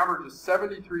surveys, an average of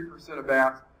 73% of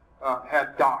bats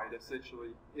had died, essentially,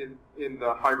 in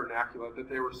the hibernacula that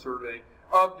they were surveying,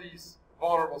 of these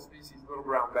vulnerable species, little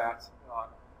brown bats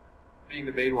being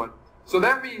the main one. So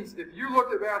that means if you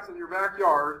looked at bats in your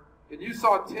backyard and you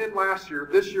saw 10 last year,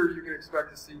 this year you can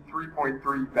expect to see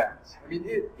 3.3 bats. I mean,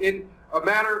 in a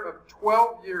matter of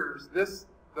 12 years,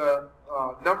 the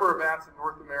number of bats in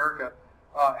North America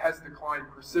has declined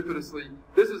precipitously.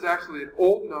 This is actually an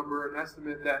old number, an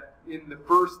estimate that in the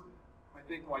first, I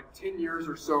think, like 10 years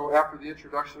or so after the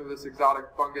introduction of this exotic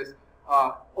fungus,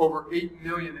 over 8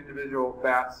 million individual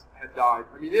bats had died.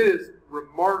 I mean, it is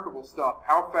remarkable stuff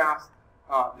how fast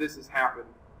this has happened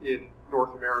in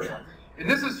North America. And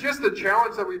this is just the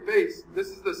challenge that we face. This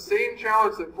is the same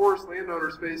challenge that forest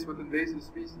landowners face with invasive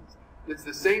species. It's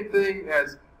the same thing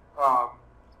as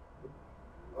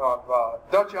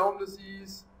Dutch elm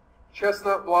disease,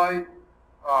 chestnut blight,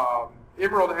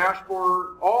 emerald ash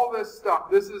borer, all this stuff.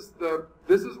 This is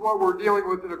what we're dealing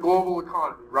with in a global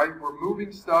economy, right? We're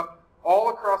moving stuff all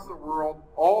across the world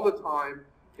all the time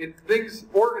in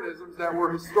organisms that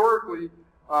were historically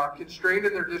constrained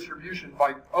in their distribution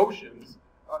by oceans,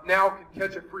 now can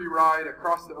catch a free ride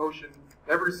across the ocean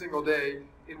every single day,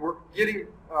 and we're getting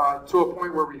to a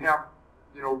point where we have,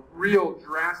 real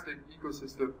drastic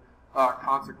ecosystem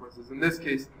consequences. In this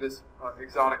case, this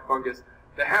exotic fungus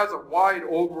that has a wide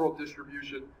old world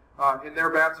distribution, and their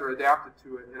bats are adapted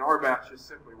to it, and our bats just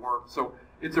simply weren't. So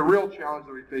it's a real challenge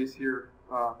that we face here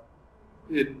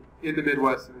in the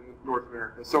Midwest and in North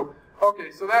America. So,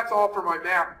 okay, so that's all for my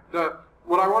map.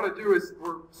 What I want to do is,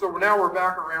 now we're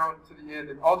back around to the end,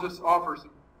 and I'll just offer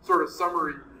some sort of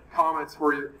summary comments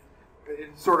for you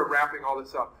in sort of wrapping all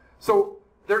this up. So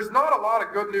there's not a lot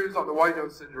of good news on the white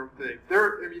nose syndrome thing.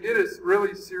 It is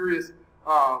really serious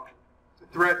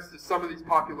threats to some of these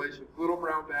populations. Little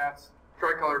brown bats,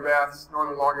 tricolor bats,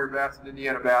 northern long-eared bats, and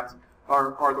Indiana bats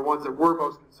are the ones that we're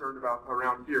most concerned about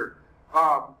around here.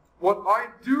 What I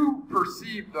do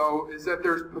perceive, though, is that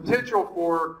there's potential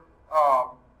for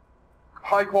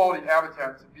high-quality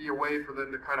habitat to be a way for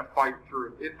them to kind of fight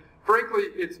through it. Frankly,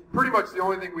 it's pretty much the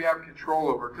only thing we have control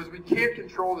over, because we can't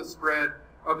control the spread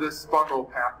of this fungal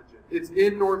pathogen. It's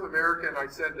in North America, and I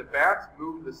said the bats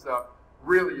move this stuff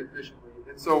really efficiently.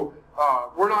 And so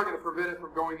we're not going to prevent it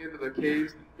from going into the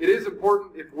caves. It is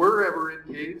important, if we're ever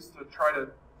in caves, to try to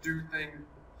do things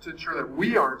to ensure that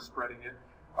we aren't spreading it.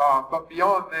 But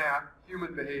beyond that,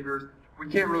 human behaviors, we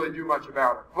can't really do much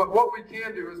about it. But what we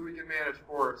can do is we can manage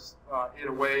forests in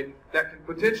a way that can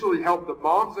potentially help the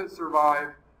moms that survive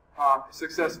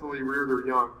successfully rear their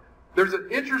young. There's an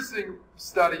interesting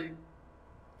study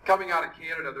coming out of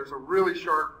Canada. There's a really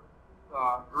sharp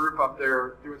group up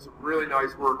there doing some really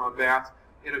nice work on bats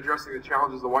in addressing the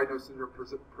challenges the white nose syndrome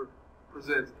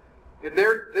presents. And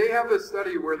they have this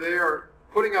study where they are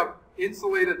putting up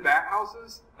insulated bat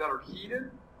houses that are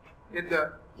heated, and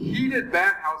the heated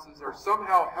bat houses are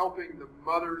somehow helping the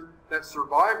mothers that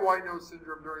survive white nose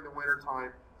syndrome during the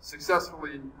wintertime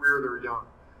successfully rear their young.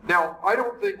 Now, I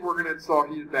don't think we're going to install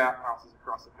heated bat houses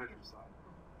across the countryside.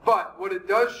 But what it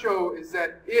does show is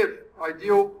that if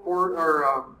ideal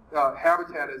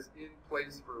habitat is in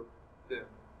place for them,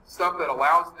 stuff that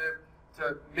allows them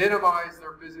to minimize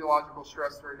their physiological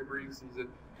stress during the breeding season,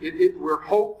 we're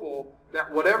hopeful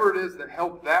that whatever it is that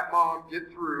helped that mom get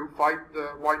through, fight the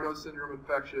white nose syndrome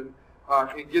infection,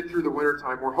 and get through the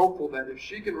wintertime, we're hopeful that if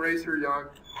she can raise her young,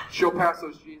 she'll pass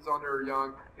those genes on to her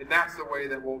young, and that's the way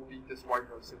that we'll beat this white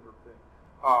nose syndrome thing.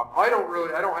 I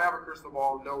don't have a crystal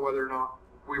ball to know whether or not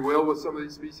we will with some of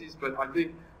these species, but I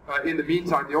think in the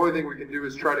meantime, the only thing we can do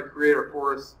is try to create a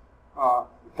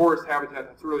forest habitat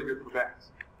that's really good for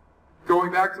bats.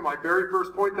 Going back to my very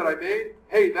first point that I made,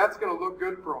 hey, that's going to look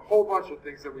good for a whole bunch of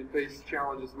things that we face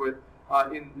challenges with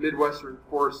in Midwestern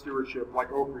forest stewardship,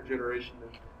 like oak regeneration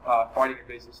and fighting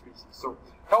invasive species. So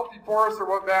healthy forests are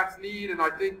what bats need, and I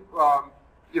think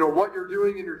what you're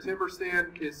doing in your timber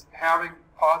stand is having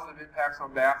positive impacts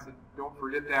on bats, and don't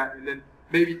forget that, and then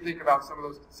maybe think about some of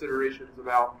those considerations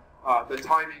about the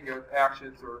timing of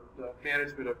actions or the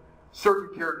management of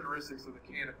certain characteristics of the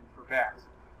canopy for bats.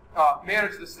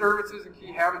 Manage disturbances in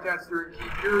key habitats during key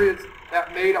periods.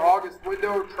 That May to August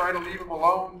window, try to leave them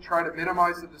alone, try to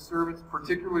minimize the disturbance,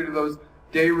 particularly to those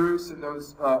day roosts and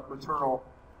those maternal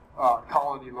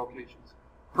colony locations.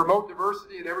 Promote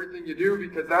diversity in everything you do,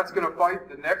 because that's going to fight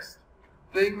the next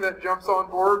thing that jumps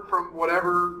on board from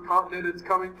whatever continent it's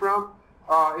coming from.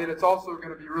 And it's also going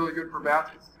to be really good for bats,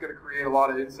 because it's going to create a lot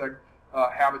of insect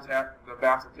habitat, and the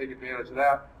bats will take advantage of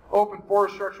that. Open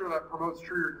forest structure that promotes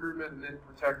tree recruitment, and then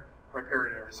protect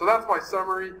riparian areas. So that's my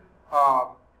summary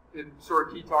in sort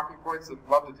of key talking points, and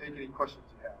I'd love to take any questions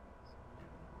you have.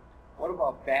 What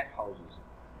about bat houses?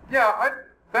 Yeah,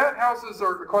 bat houses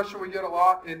are a question we get a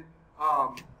lot, and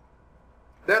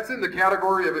that's in the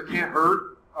category of it can't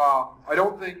hurt. I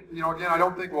don't think, I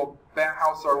don't think we'll bat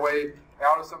house our way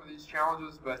out of some of these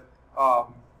challenges, but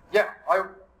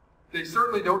they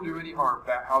certainly don't do any harm.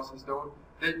 Bat houses don't.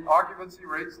 The occupancy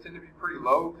rates tend to be pretty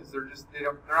low because they're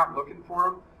not looking for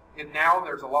them. And now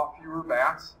there's a lot fewer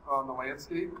bats on the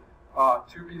landscape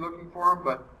to be looking for them.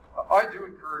 But I do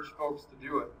encourage folks to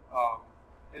do it.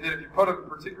 And then if you put them,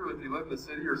 particularly if you live in the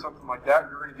city or something like that,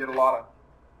 you're going to get a lot of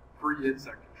free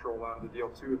insect control out of the deal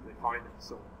too if they find it.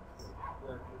 So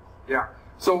yeah.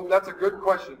 So that's a good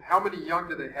question. How many young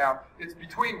do they have? It's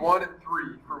between 1 and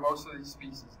 3 for most of these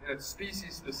species, and it's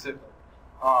species specific.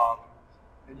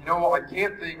 And I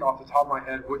can't think off the top of my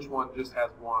head which one just has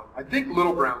 1. I think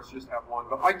little browns just have 1,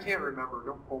 but I can't remember.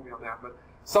 Don't quote me on that. But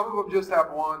some of them just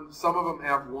have 1. Some of them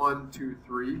have 1, 2,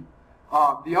 3.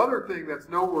 The other thing that's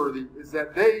noteworthy is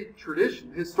that they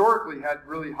historically had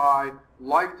really high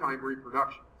lifetime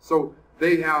reproduction. So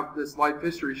they have this life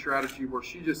history strategy where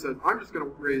she just says, I'm just going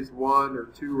to raise 1 or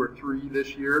 2 or 3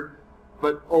 this year,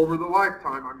 but over the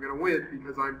lifetime I'm going to win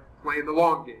because I'm playing the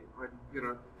long game.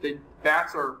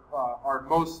 Bats are our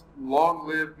most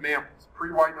long-lived mammals.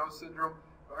 Pre-white nose syndrome,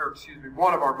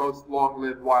 one of our most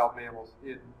long-lived wild mammals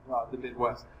in the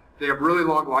Midwest. They have really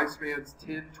long lifespans,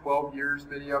 10, 12 years,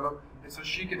 many of them, and so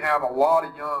she can have a lot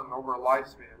of young over a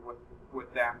lifespan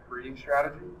with that breeding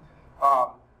strategy.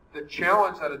 the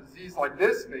challenge that a disease like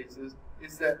this faces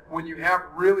is that when you have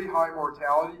really high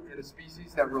mortality in a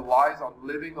species that relies on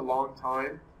living a long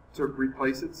time to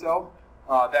replace itself,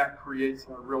 that creates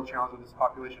a real challenge in this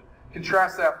population.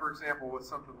 Contrast that, for example, with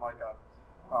something like a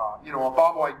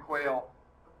bobwhite quail.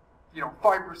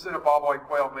 5% of bobwhite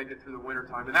quail make it through the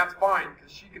wintertime, and that's fine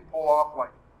because she can pull off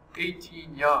like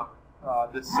 18 young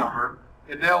this summer,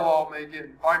 and they'll all make it,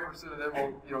 and 5% of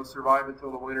them will survive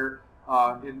until the winter,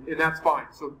 and that's fine.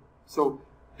 So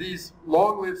these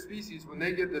long-lived species, when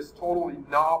they get this totally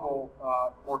novel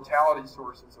mortality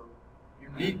source, it's a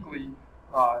uniquely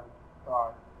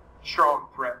strong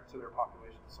threat to their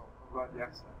population. So I'm glad you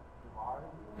asked that.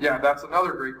 Yeah, that's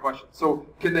another great question. So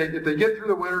if they get through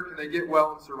the winter, can they get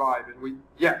well and survive? And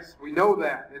yes, we know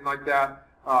that. And like that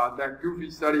goofy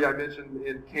study I mentioned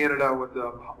in Canada with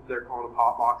they're calling them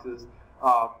hot boxes,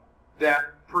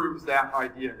 that proves that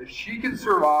idea. If she can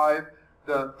survive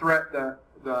the threat that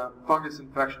the fungus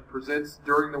infection presents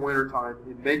during the wintertime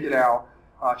and make it out,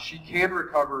 she can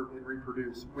recover and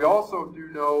reproduce. We also do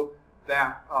know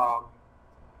that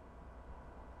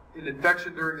an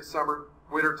infection during the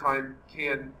wintertime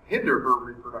can hinder her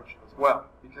reproduction as well,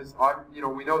 because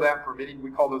we know that from we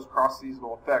call those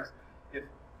cross-seasonal effects.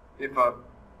 If a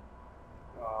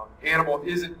animal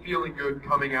isn't feeling good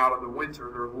coming out of the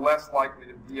winter, they're less likely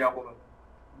to be able to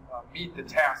meet the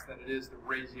task that it is to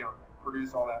raise young,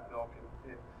 produce all that milk,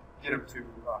 and get them to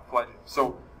fledging.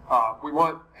 So we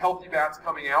want healthy bats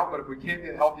coming out, but if we can't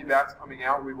get healthy bats coming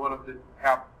out, we want them to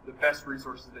have the best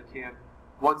resources they can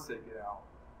once they get out.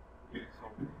 So,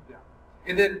 yeah.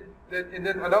 And then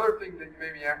another thing that you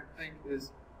made me think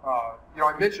is,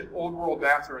 I mentioned old world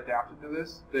bats are adapted to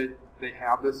this. They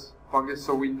have this fungus,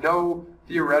 so we know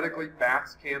theoretically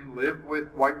bats can live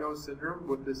with white nose syndrome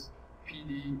with this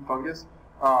PD fungus,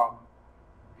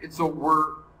 and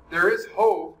so there is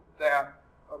hope that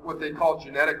what they call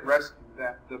genetic rescue,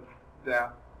 that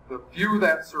the few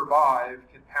that survive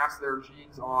can pass their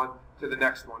genes on to the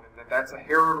next one, and that's a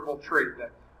heritable trait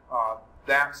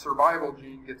that survival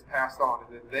gene gets passed on,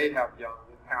 and then they have young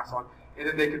and pass on, and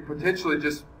then they could potentially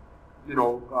just,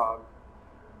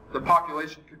 the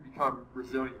population could become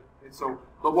resilient. And so,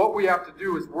 but what we have to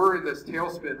do is we're in this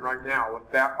tailspin right now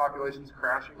with bat populations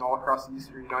crashing all across the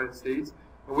eastern United States,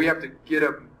 and we have to get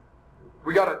them.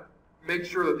 We got to make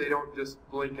sure that they don't just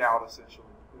blink out, essentially,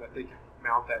 that they can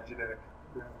mount that genetic.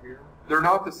 They're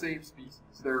not the same species.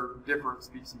 They're different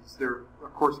species. They're,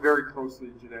 of course, very closely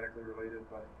genetically related,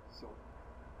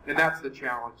 and that's the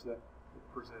challenge that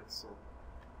it presents. So,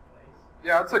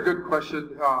 yeah, that's a good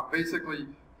question. Basically,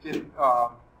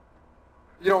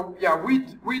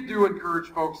 we do encourage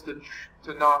folks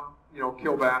to not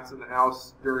kill bats in the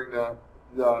house during the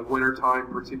winter time,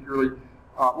 particularly.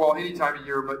 Any time of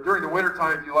year, but during the winter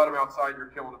time, if you let them outside, you're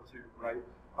killing them too, right?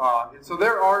 And so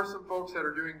there are some folks that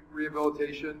are doing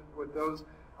rehabilitation with those.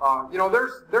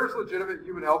 There's legitimate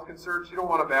human health concerns. You don't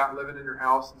want a bat living in your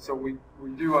house, and so we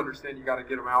do understand you got to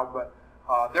get them out. But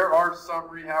there are some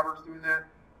rehabbers doing that,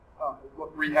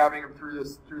 rehabbing them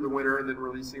through the winter and then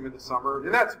releasing them in the summer,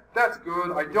 and that's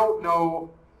good. I don't know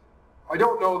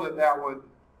that would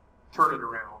turn it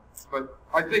around, but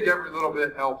I think every little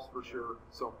bit helps for sure.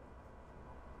 So.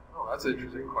 Oh, that's an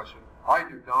interesting question. I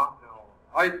do not know.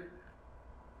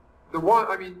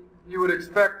 You would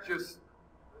expect just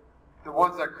the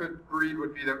ones that could breed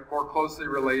would be the more closely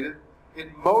related.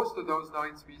 And most of those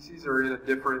 9 species are in a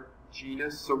different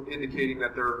genus, so indicating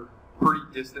that they're pretty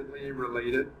distantly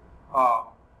related.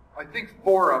 I think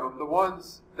 4 of them, the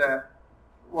ones that,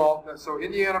 so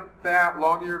Indiana bat,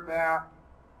 long-eared bat,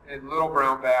 and little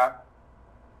brown bat,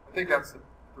 I think that's the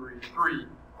 3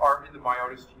 are in the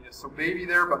Myotis genus, so maybe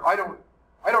there, but I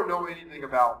don't know anything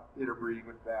about interbreeding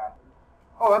with bats.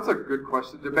 Oh, that's a good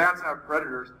question. Do bats have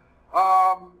predators?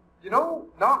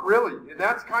 Not really, and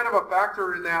that's kind of a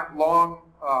factor in that long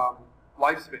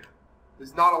lifespan.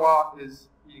 There's not a lot is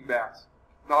eating bats.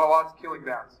 Not a lot's killing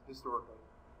bats historically.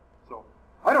 So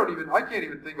I can't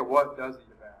even think of what does eat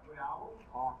a bat.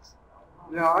 Hawks.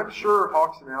 Yeah, I'm sure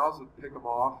hawks and owls would pick them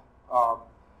off.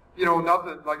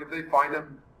 Nothing like if they find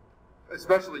them,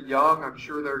 especially young, I'm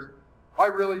sure I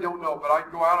really don't know, but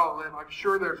I'd go out on a limb. I'm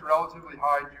sure there's relatively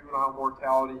high juvenile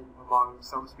mortality among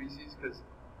some species because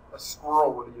a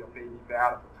squirrel would eat a baby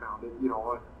bat if it found it,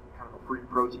 kind of a free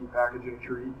protein package in a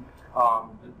tree.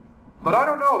 But I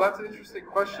don't know. That's an interesting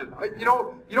question. You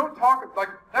don't talk,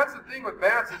 that's the thing with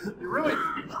bats is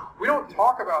we don't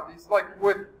talk about these. Like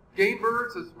with game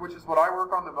birds, which is what I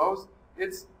work on the most,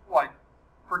 it's like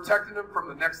protecting them from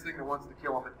the next thing that wants to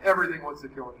kill them, and everything wants to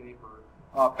kill a game bird.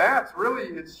 Bats, really,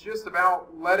 it's just about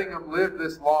letting them live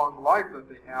this long life that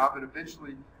they have, and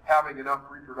eventually having enough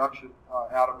reproduction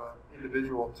out of an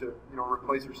individual to,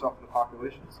 replace herself in the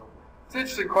population. So it's an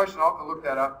interesting question. I'll have to look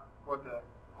that up.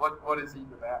 What is eating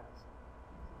the bats?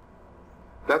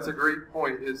 That's a great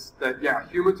point. Is that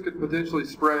humans could potentially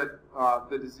spread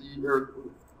the disease or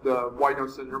the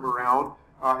white-nose syndrome around,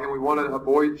 and we want to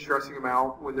avoid stressing them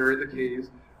out when they're in the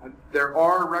caves. And there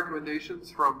are recommendations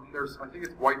from, I think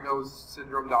it's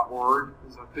whitenosesyndrome.org,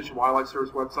 it's a Fish and Wildlife Service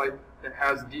website that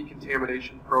has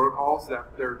decontamination protocols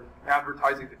that they're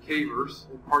advertising to cavers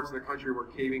in parts of the country where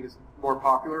caving is more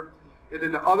popular. And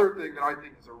then the other thing that I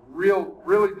think is a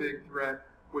really big threat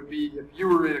would be if you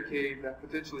were in a cave that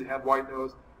potentially had white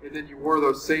nose, and then you wore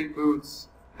those same boots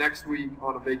next week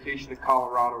on a vacation in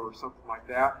Colorado or something like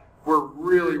that. We're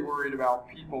really worried about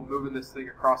people moving this thing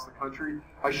across the country.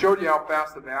 I showed you how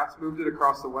fast the bats moved it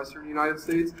across the western United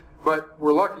States, but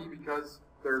we're lucky because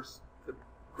there's the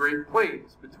Great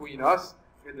Plains between us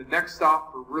and the next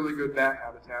stop for really good bat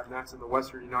habitat, and that's in the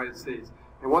western United States.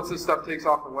 And once this stuff takes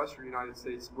off in the western United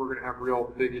States, we're going to have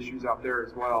real big issues out there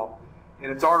as well.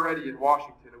 And it's already in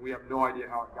Washington, and we have no idea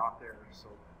how it got there.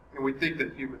 And we think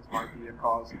that humans might be a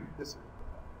cause of this.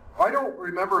 I don't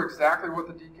remember exactly what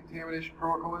the decontamination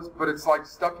protocol is, but it's like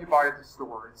stuff you buy at the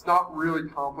store. It's not really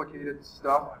complicated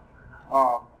stuff.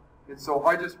 And so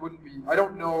I just wouldn't be, I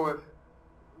don't know if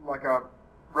like a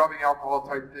rubbing alcohol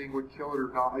type thing would kill it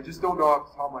or not. I just don't know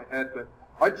off the top of my head, but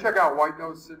I'd check out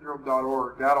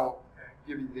whitenosesyndrome.org. That'll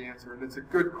give you the answer. And it's a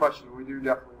good question. We do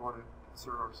definitely want to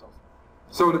concern ourselves.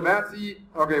 So do bats eat,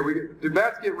 do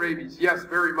bats get rabies? Yes,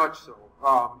 very much so.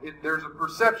 There's a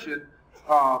perception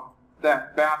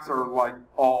that bats are like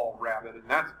all rabid, and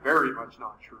that's very much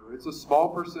not true. It's a small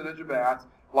percentage of bats,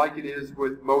 like it is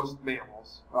with most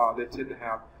mammals, that tend to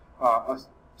have a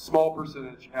small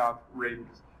percentage have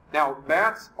rabies. Now,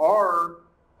 bats are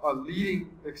a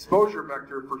leading exposure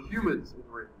vector for humans in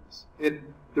rabies. And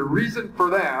the reason for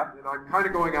that, and I'm kind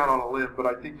of going out on a limb, but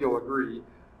I think you'll agree,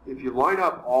 if you line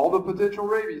up all the potential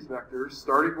rabies vectors,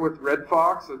 starting with red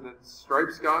fox and then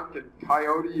striped skunk and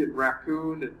coyote and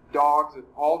raccoon and dogs and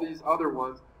all these other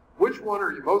ones, which one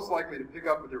are you most likely to pick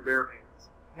up with your bare hands?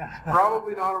 It's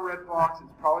probably not a red fox. It's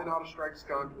probably not a striped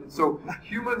skunk. And so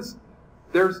humans,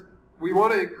 we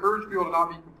want to encourage people to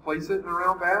not be complacent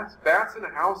around bats. Bats in a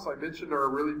house, I mentioned, are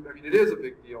it is a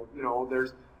big deal.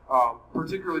 There's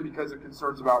particularly because of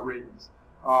concerns about rabies.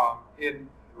 And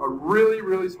a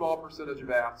really small percentage of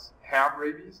bats have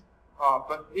rabies,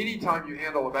 but anytime you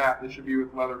handle a bat, it should be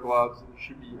with leather gloves and you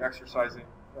should be exercising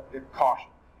caution.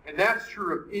 And that's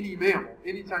true of any mammal.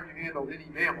 Anytime you handle any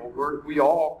mammal, we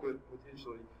all could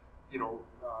potentially,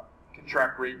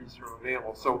 contract rabies from a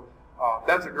mammal. So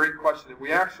that's a great question. And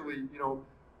we actually,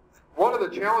 one of the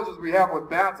challenges we have with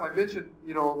bats, I mentioned,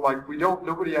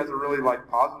 nobody has a really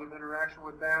positive interaction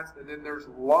with bats, and then there's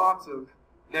lots of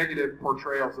negative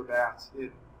portrayals of bats in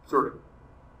sort of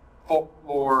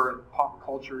folklore and pop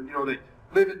culture. They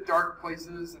live in dark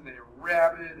places and they're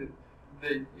rabid and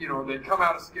they come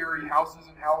out of scary houses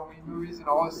in Halloween movies and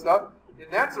all this stuff. And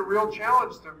that's a real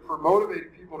challenge for motivating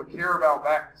people to care about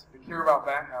bats, to care about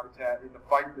bat habitat, and to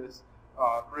fight this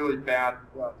really bad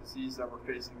disease that we're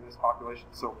facing in this population.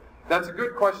 So that's a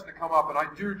good question to come up, and I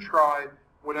do try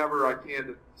whenever I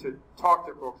can to talk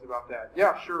to folks about that.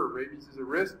 Yeah, sure, rabies is a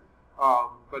risk.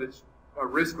 But it's a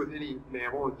risk with any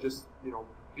mammal, and just,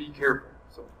 be careful.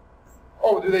 So,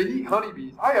 do they eat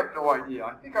honeybees? I have no idea.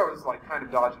 I think I was kind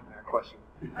of dodging that question.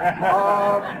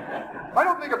 I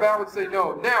don't think a bat would say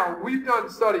no. Now, we've done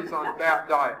studies on bat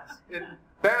diets, and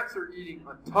bats are eating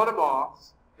a ton of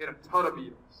moths and a ton of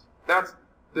beetles. That's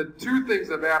the two things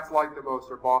that bats like the most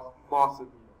are moths and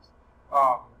beetles.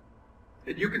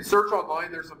 And you can search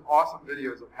online. There's some awesome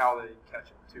videos of how they catch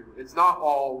them too. It's not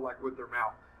all with their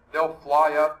mouth. They'll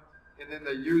fly up, and then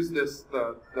they use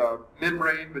the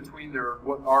membrane between our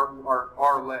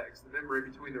legs, the membrane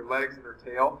between their legs and their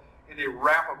tail, and they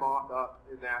wrap a moth up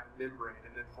in that membrane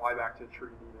and then fly back to the tree.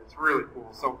 It's really cool.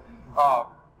 So,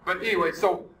 but anyway, it's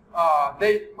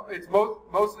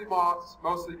mostly moths,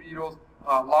 mostly beetles,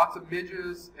 lots of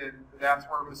midges, and that's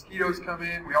where mosquitoes come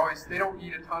in. They don't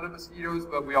eat a ton of mosquitoes,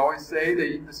 but we always say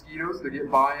they eat mosquitoes to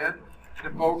get buy-in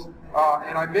to folks.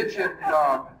 And I mentioned.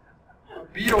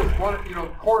 Beetles, corn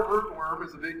rootworm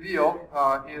is a big deal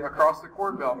across the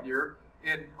corn belt here.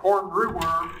 And corn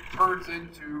rootworm turns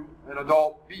into an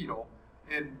adult beetle.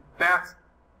 And bats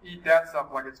eat that stuff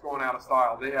like it's going out of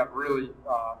style. They have really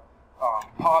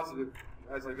positive,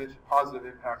 as I mentioned, positive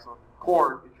impacts on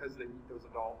corn because they eat those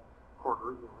adult corn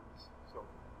rootworms. So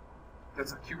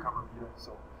that's a cucumber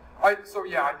beetle. I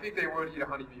think they would eat a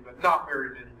honeybee, but not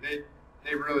very many.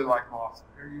 They really like moss.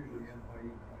 They're usually in by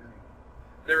eating.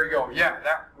 There we go. Yeah,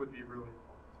 that would be really